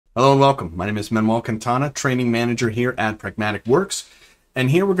Hello and welcome. My name is Manuel Quintana, training manager here at Pragmatic Works. And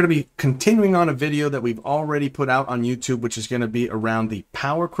here we're going to be continuing on a video that we've already put out on YouTube, which is going to be around the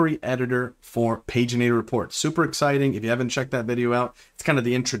Power Query editor for Paginated Reports. Super exciting. If you haven't checked that video out, it's kind of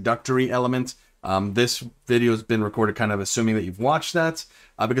the introductory element. This video has been recorded kind of assuming that you've watched that,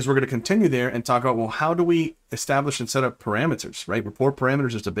 because we're going to continue there and talk about, well, how do we establish and set up parameters, right? Report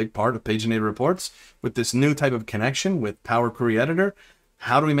parameters is a big part of Paginated Reports. With this new type of connection with Power Query editor,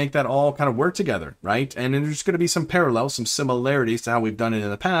 how do we make that all kind of work together, right? And then there's going to be some parallels, some similarities to how we've done it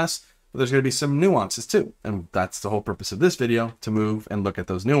in the past, but there's going to be some nuances too. And that's the whole purpose of this video, to move and look at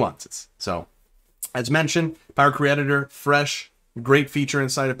those nuances. So as mentioned, Power Query editor, fresh, great feature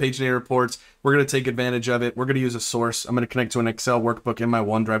inside of Paginated Reports. We're going to take advantage of it. We're going to use a source. I'm going to connect to an Excel workbook in my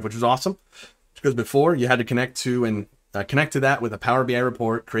OneDrive, which is awesome, because before you had to connect to that with a Power BI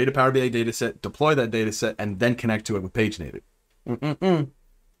report, create a Power BI data set, deploy that data set, and then connect to it with Paginated.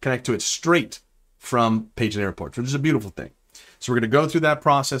 Connect to it straight from Paginated Reports, which is a beautiful thing. So we're going to go through that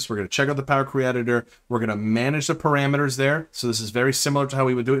process. We're going to check out the Power Query editor. We're going to manage the parameters there. So this is very similar to how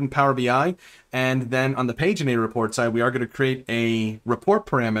we would do it in Power BI. And then on the Paginated Report side, we are going to create a report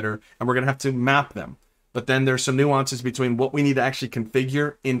parameter, and we're going to have to map them. But then there's some nuances between what we need to actually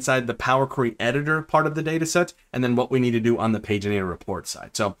configure inside the Power Query editor part of the data set, and then what we need to do on the Paginated Report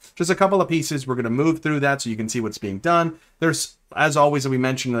side. So just a couple of pieces. We're going to move through that so you can see what's being done. There's, as always, that we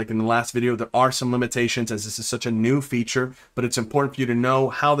mentioned, like in the last video, there are some limitations as this is such a new feature, but it's important for you to know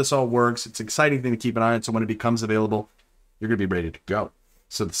how this all works. It's an exciting thing to keep an eye on, so when it becomes available, you're going to be ready to go.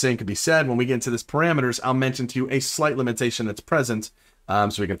 So the same could be said when we get into this parameters. I'll mention to you a slight limitation that's present,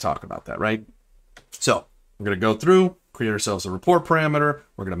 so we can talk about that, right? So we're going to go through, create ourselves a report parameter.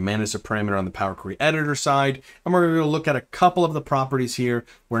 We're going to manage the parameter on the Power Query editor side. And we're going to look at a couple of the properties here.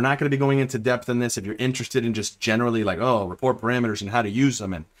 We're not going to be going into depth in this. If you're interested in just generally like, oh, report parameters and how to use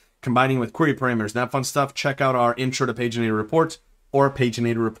them and combining with query parameters and that fun stuff, check out our Intro to Paginated Reports or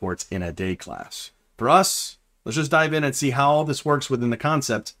Paginated Reports in a Day class. For us, let's just dive in and see how all this works within the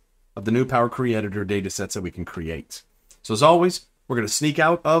concept of the new Power Query editor data sets that we can create. So as always, we're going to sneak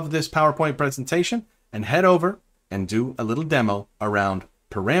out of this PowerPoint presentation and head over and do a little demo around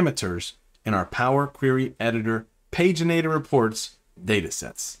parameters in our Power Query editor Paginated Reports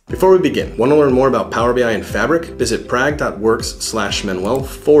datasets. Before we begin, want to learn more about Power BI and Fabric? Visit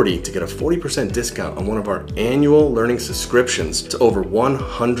prag.works/Manuel40 to get a 40% discount on one of our annual learning subscriptions to over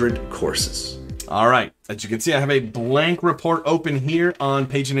 100 courses. All right, as you can see, I have a blank report open here on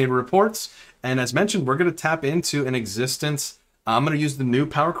Paginated Reports. And as mentioned, we're going to tap into an existence. I'm going to use the new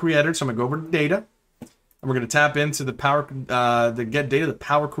Power Query editor. So I'm going to go over to data. And we're going to tap into the get data, the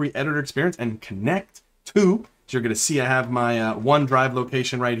Power Query editor experience, and connect to. So you're going to see I have my OneDrive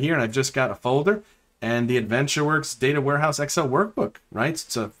location right here, and I've just got a folder and the AdventureWorks Data Warehouse Excel workbook, right?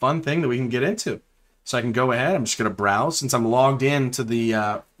 It's a fun thing that we can get into. So I can go ahead. I'm just going to browse. Since I'm logged in to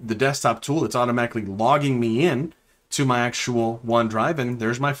the desktop tool, it's automatically logging me in to my actual OneDrive, and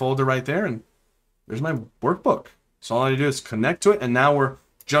there's my folder right there, and there's my workbook. So all I do is connect to it, and now we're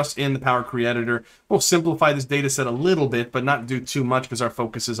just in the Power Query editor. We'll simplify this data set a little bit, but not do too much because our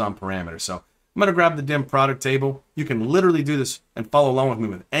focus is on parameters. So I'm going to grab the dim product table. You can literally do this and follow along with me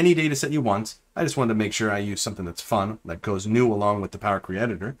with any data set you want. I just wanted to make sure I use something that's fun, that goes new along with the Power Query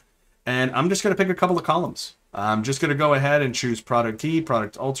editor. And I'm just going to pick a couple of columns. I'm just going to go ahead and choose product key,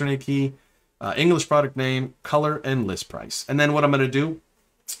 product alternate key, English product name, color, and list price. And then what I'm going to do,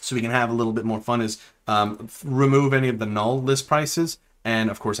 so we can have a little bit more fun, is remove any of the null list prices.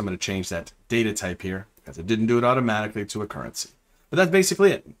 And of course, I'm going to change that data type here because it didn't do it automatically to a currency. But that's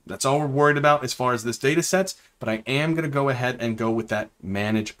basically it. That's all we're worried about as far as this data sets. But I am going to go ahead and go with that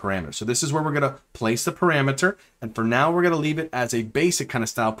manage parameter. So this is where we're going to place the parameter. And for now, we're going to leave it as a basic kind of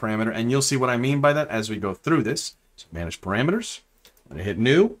style parameter. And you'll see what I mean by that as we go through this. So manage parameters. I'm going to hit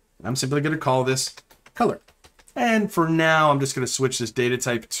new. And I'm simply going to call this color. And for now, I'm just going to switch this data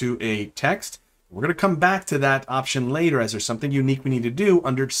type to a text. We're going to come back to that option later as there's something unique we need to do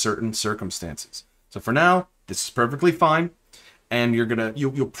under certain circumstances. So for now, this is perfectly fine. And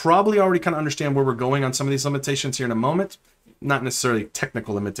you'll probably already kind of understand where we're going on some of these limitations here in a moment. Not necessarily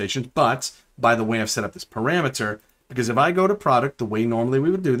technical limitations, but by the way I've set up this parameter, because if I go to product, the way normally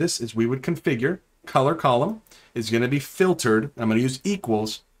we would do this is we would configure color column is going to be filtered. I'm going to use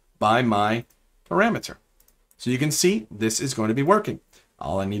equals by my parameter. So you can see this is going to be working.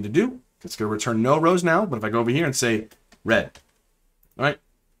 All I need to do, it's going to return no rows now, but if I go over here and say red, all right,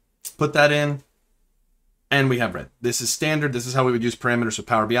 put that in, and we have red. This is standard. This is how we would use parameters with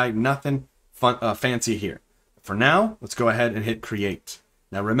Power BI. Nothing fancy here. For now, let's go ahead and hit create.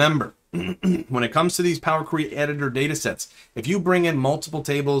 Now remember, when it comes to these Power Query Editor data sets, if you bring in multiple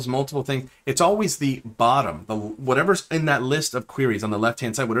tables, multiple things, it's always the bottom, whatever's in that list of queries on the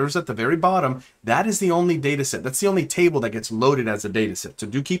left-hand side, whatever's at the very bottom, that is the only data set. That's the only table that gets loaded as a data set. So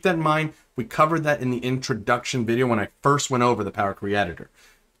do keep that in mind. We covered that in the introduction video when I first went over the Power Query Editor.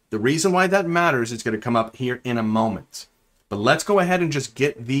 The reason why that matters is going to come up here in a moment. But let's go ahead and just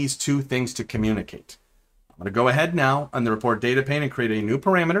get these two things to communicate. I'm going to go ahead now on the report data pane and create a new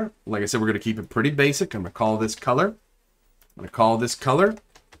parameter. Like I said, we're going to keep it pretty basic. I'm going to call this color. I'm going to call this color.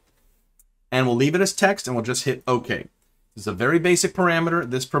 And we'll leave it as text and we'll just hit OK. This is a very basic parameter.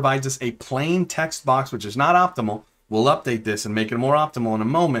 This provides us a plain text box, which is not optimal. We'll update this and make it more optimal in a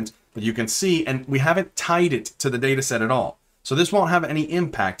moment. But you can see, and we haven't tied it to the data set at all. So this won't have any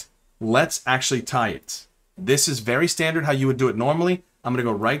impact. Let's actually tie it. This is very standard how you would do it normally. I'm going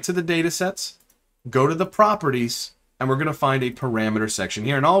to go right to the data sets. Go to the properties, and we're going to find a parameter section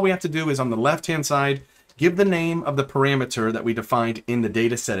here. And all we have to do is on the left-hand side, give the name of the parameter that we defined in the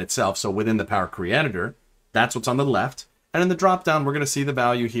data set itself. So within the Power Query Editor, that's what's on the left. And in the drop-down, we're going to see the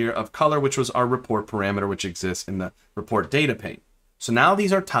value here of color, which was our report parameter, which exists in the report data pane. So now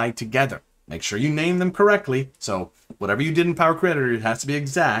these are tied together. Make sure you name them correctly. So whatever you did in Power Query Editor, it has to be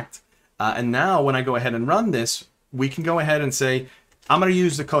exact. And now when I go ahead and run this, we can go ahead and say, I'm going to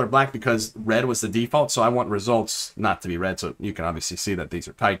use the color black because red was the default, so I want results not to be red. So you can obviously see that these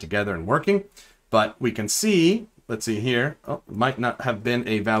are tied together and working. But we can see, let's see here, oh, it might not have been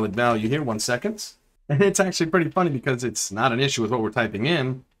a valid value here, 1 second. And it's actually pretty funny because it's not an issue with what we're typing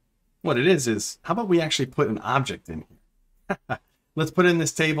in. What it is how about we actually put an object in here? Let's put in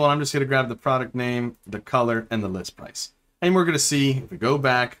this table, and I'm just going to grab the product name, the color, and the list price. And we're going to see, if we go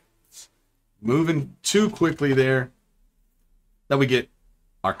back, moving too quickly there, that we get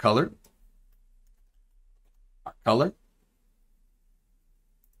our color. So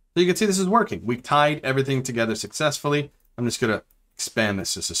you can see this is working. We've tied everything together successfully. I'm just going to expand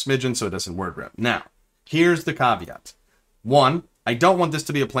this just a smidgen so it doesn't word wrap. Now, here's the caveat. 1, I don't want this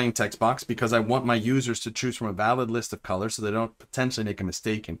to be a plain text box because I want my users to choose from a valid list of colors so they don't potentially make a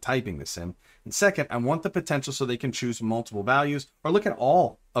mistake in typing this in. And second, I want the potential so they can choose multiple values or look at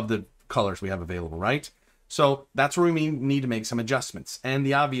all of the colors we have available, right? So that's where we need to make some adjustments. And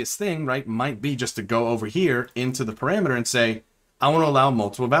the obvious thing, right, might be just to go over here into the parameter and say, I want to allow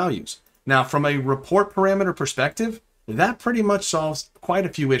multiple values. Now, from a report parameter perspective, that pretty much solves quite a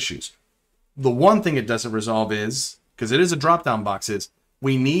few issues. The one thing it doesn't resolve is, because it is a drop-down box, is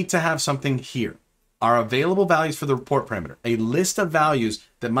we need to have something here. Our available values for the report parameter, a list of values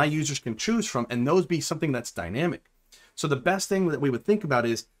that my users can choose from, and those be something that's dynamic. So the best thing that we would think about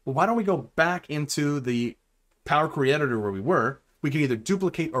is, well, why don't we go back into the Power Query Editor where we were? We can either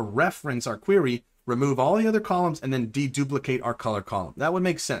duplicate or reference our query, remove all the other columns, and then deduplicate our color column. That would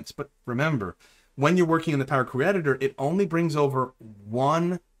make sense. But remember, when you're working in the Power Query Editor, it only brings over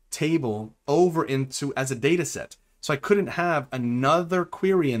one table over into as a data set. So I couldn't have another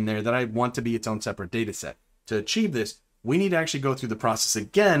query in there that I want to be its own separate data set. To achieve this, we need to actually go through the process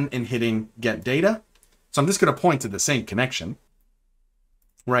again in hitting Get Data. So I'm just going to point to the same connection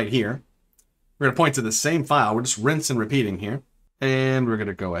right here. We're going to point to the same file. We're just rinse and repeating here. And we're going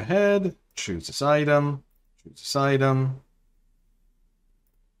to go ahead, choose this item,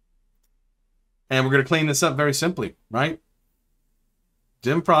 and we're going to clean this up very simply, right?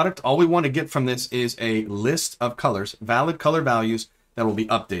 Dim product, all we want to get from this is a list of colors, valid color values that will be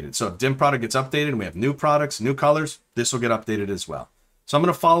updated. So if dim product gets updated and we have new products, new colors, this will get updated as well. So I'm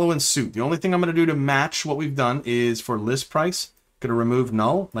going to follow in suit. The only thing I'm going to do to match what we've done is for list price, going to remove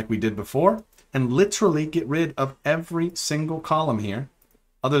null like we did before, and literally get rid of every single column here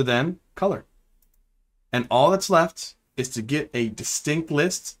other than color. And all that's left is to get a distinct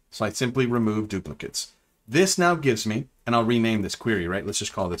list. So I simply remove duplicates. This now gives me, and I'll rename this query, right? Let's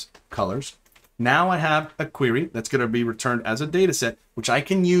just call this colors. Now I have a query that's going to be returned as a data set, which I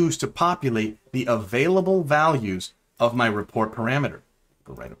can use to populate the available values of my report parameter.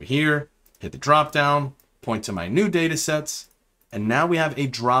 Go right over here, hit the drop down, point to my new data sets, and now we have a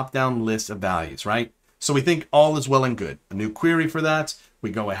drop down list of values, right? So we think all is well and good. A new query for that. We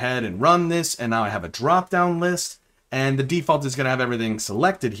go ahead and run this, and now I have a drop down list, and the default is going to have everything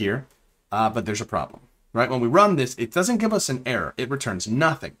selected here, but there's a problem. Right? When we run this, it doesn't give us an error. It returns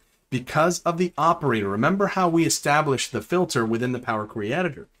nothing because of the operator. Remember how we established the filter within the Power Query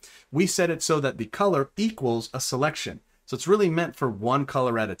Editor? We set it so that the color equals a selection. So it's really meant for one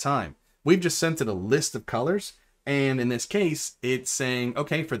color at a time. We've just sent it a list of colors. And in this case, it's saying,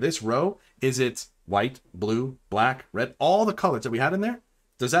 okay, for this row, is it white, blue, black, red, all the colors that we had in there?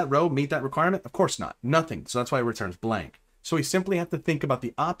 Does that row meet that requirement? Of course not. Nothing. So that's why it returns blank. So we simply have to think about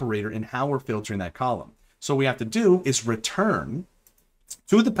the operator and how we're filtering that column. So what we have to do is return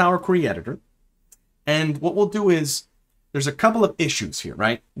to the Power Query editor. And what we'll do is, there's a couple of issues here,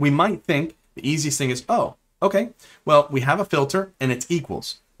 right? We might think the easiest thing is, oh, okay, well, we have a filter and it's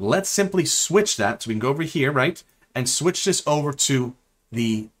equals. Let's simply switch that. So we can go over here, right? And switch this over to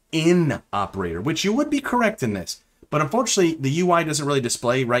the in operator, which you would be correct in this. But unfortunately, the UI doesn't really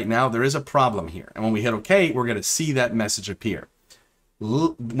display right now. There is a problem here. And when we hit OK, we're going to see that message appear.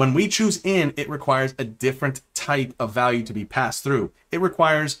 When we choose in, it requires a different type of value to be passed through. It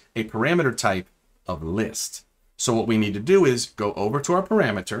requires a parameter type of list. So what we need to do is go over to our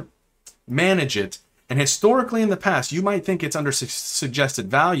parameter, manage it, and historically in the past, you might think it's under suggested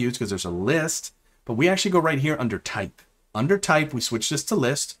values because there's a list, but we actually go right here under type. Under type, we switch this to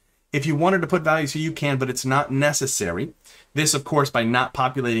list. If you wanted to put values here, you can, but it's not necessary. This, of course, by not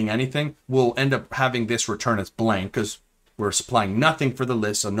populating anything, will end up having this return as blank because we're supplying nothing for the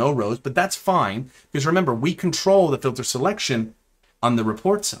list, so no rows, but that's fine because remember, we control the filter selection on the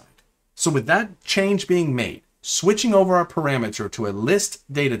report side. So with that change being made, switching over our parameter to a list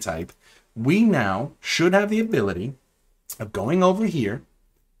data type, we now should have the ability of going over here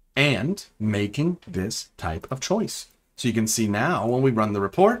and making this type of choice. So you can see now when we run the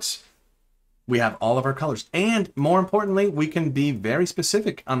reports, we have all of our colors. And more importantly, we can be very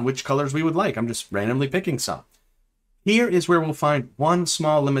specific on which colors we would like. I'm just randomly picking some. Here is where we'll find one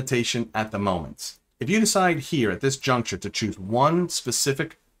small limitation at the moment. If you decide here at this juncture to choose one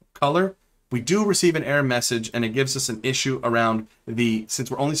specific color, we do receive an error message and it gives us an issue around since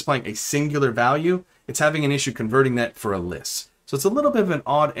we're only supplying a singular value, it's having an issue converting that for a list. So it's a little bit of an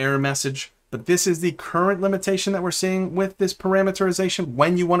odd error message, but this is the current limitation that we're seeing with this parameterization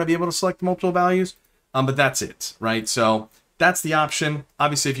when you want to be able to select multiple values. But that's it, right? So that's the option.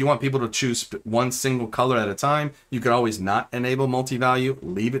 Obviously, if you want people to choose one single color at a time, you could always not enable multi-value,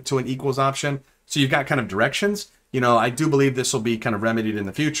 leave it to an equals option. So you've got kind of directions. You know, I do believe this will be kind of remedied in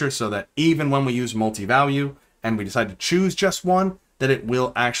the future so that even when we use multi-value and we decide to choose just one, that it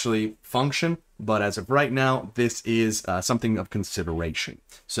will actually function. But as of right now, this is something of consideration.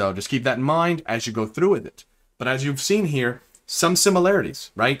 So just keep that in mind as you go through with it. But as you've seen here, some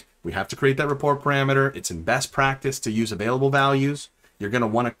similarities, right? We have to create that report parameter. It's in best practice to use available values. You're going to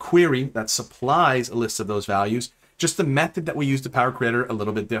want a query that supplies a list of those values. Just the method that we use to Power Creator a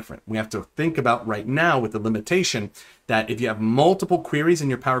little bit different. We have to think about right now with the limitation that if you have multiple queries in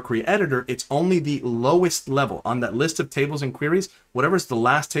your Power Query editor, it's only the lowest level on that list of tables and queries. Whatever's the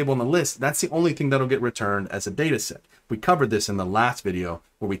last table on the list, that's the only thing that'll get returned as a data set. We covered this in the last video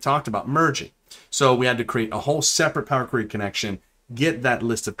where we talked about merging. So we had to create a whole separate Power Query connection, get that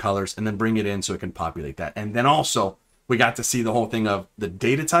list of colors, and then bring it in so it can populate that. And then also we got to see the whole thing of the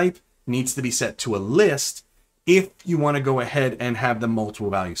data type needs to be set to a list if you want to go ahead and have the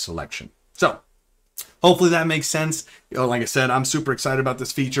multiple value selection. So hopefully that makes sense. You know, like I said, I'm super excited about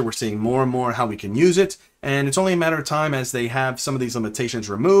this feature. We're seeing more and more how we can use it. And it's only a matter of time as they have some of these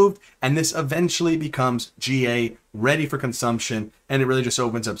limitations removed. And this eventually becomes GA, ready for consumption. And it really just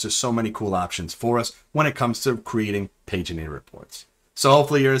opens up just so many cool options for us when it comes to creating paginated reports. So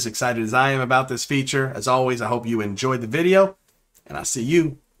hopefully you're as excited as I am about this feature. As always, I hope you enjoyed the video. And I'll see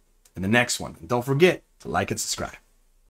you in the next one. And don't forget to like and subscribe.